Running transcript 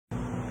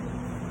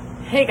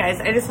Hey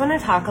guys, I just want to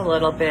talk a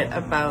little bit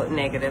about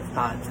negative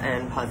thoughts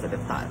and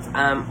positive thoughts.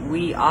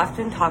 We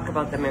often talk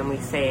about them and we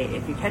say,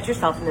 if you catch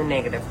yourself in a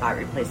negative thought,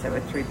 replace it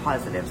with 3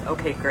 positives.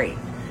 Okay, great.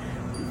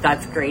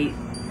 That's great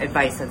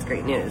advice. That's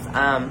great news.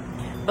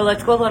 But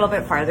let's go a little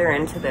bit farther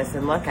into this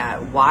and look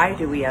at why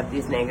do we have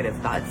these negative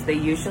thoughts. They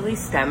usually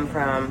stem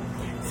from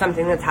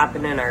something that's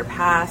happened in our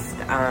past,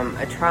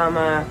 a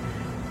trauma,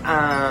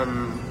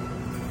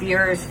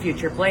 fears,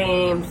 future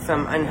blame,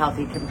 some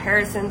unhealthy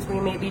comparisons we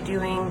may be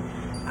doing.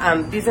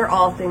 These are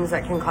all things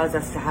that can cause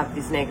us to have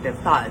these negative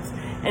thoughts.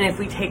 And if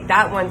we take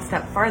that one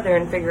step farther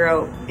and figure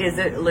out, is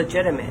it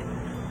legitimate?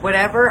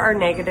 Whatever our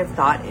negative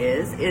thought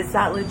is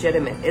that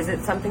legitimate? Is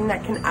it something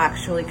that can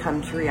actually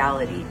come to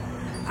reality?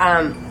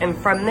 And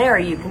from there,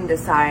 you can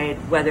decide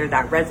whether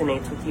that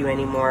resonates with you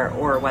anymore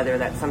or whether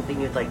that's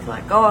something you'd like to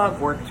let go of,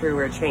 work through,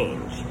 or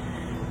change.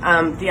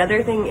 The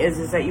other thing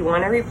is that you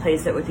want to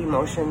replace it with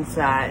emotions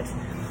that,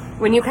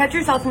 when you catch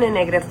yourself in a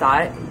negative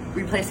thought,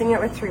 replacing it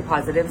with 3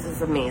 positives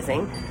is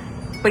amazing,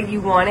 but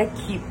you want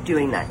to keep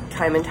doing that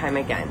time and time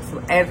again.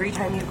 So every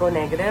time you go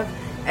negative,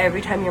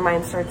 every time your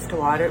mind starts to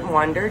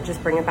wander,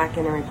 just bring it back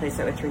in and replace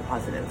it with 3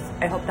 positives.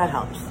 I hope that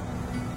helps.